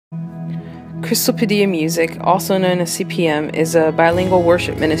Crystal Padilla Music, also known as CPM, is a bilingual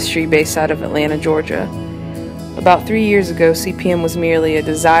worship ministry based out of Atlanta, Georgia. About 3 years ago, CPM was merely a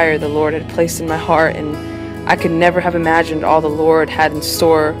desire the Lord had placed in my heart, and I could never have imagined all the Lord had in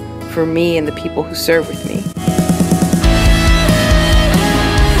store for me and the people who serve with me.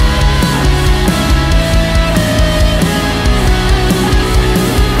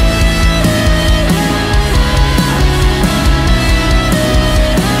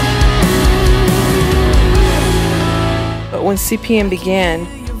 But when CPM began,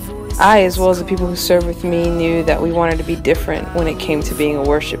 I, as well as the people who serve with me, knew that we wanted to be different when it came to being a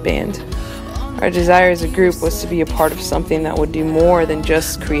worship band. Our desire as a group was to be a part of something that would do more than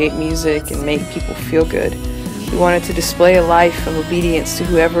just create music and make people feel good. We wanted to display a life of obedience to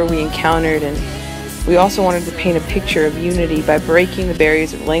whoever we encountered, and we also wanted to paint a picture of unity by breaking the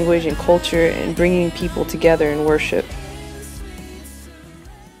barriers of language and culture and bringing people together in worship.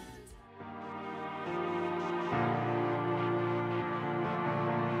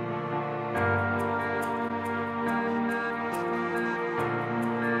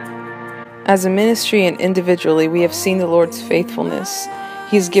 As a ministry and individually, we have seen the Lord's faithfulness.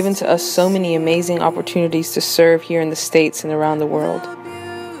 He has given to us so many amazing opportunities to serve here in the States and around the world.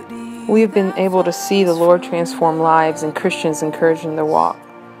 We have been able to see the Lord transform lives and Christians encouraged in their walk.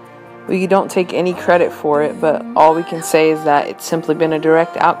 We don't take any credit for it, but all we can say is that it's simply been a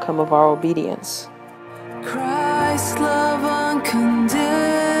direct outcome of our obedience. Christ's love unconditional.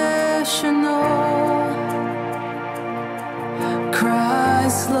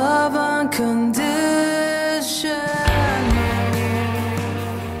 Christ's love unconditional.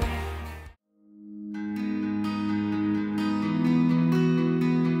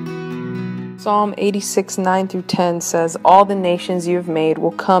 Psalm 86:9-10 says, "All the nations you have made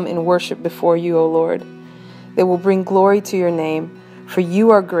will come and worship before you, O Lord. They will bring glory to your name, for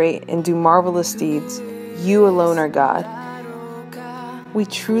you are great and do marvelous deeds. You alone are God." We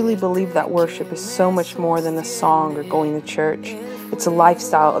truly believe that worship is so much more than a song or going to church. It's a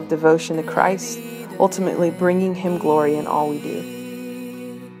lifestyle of devotion to Christ, ultimately bringing Him glory in all we do.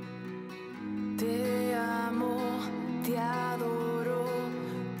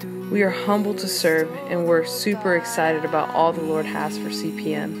 We are humbled to serve, and we're super excited about all the Lord has for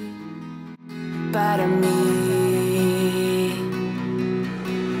CPM.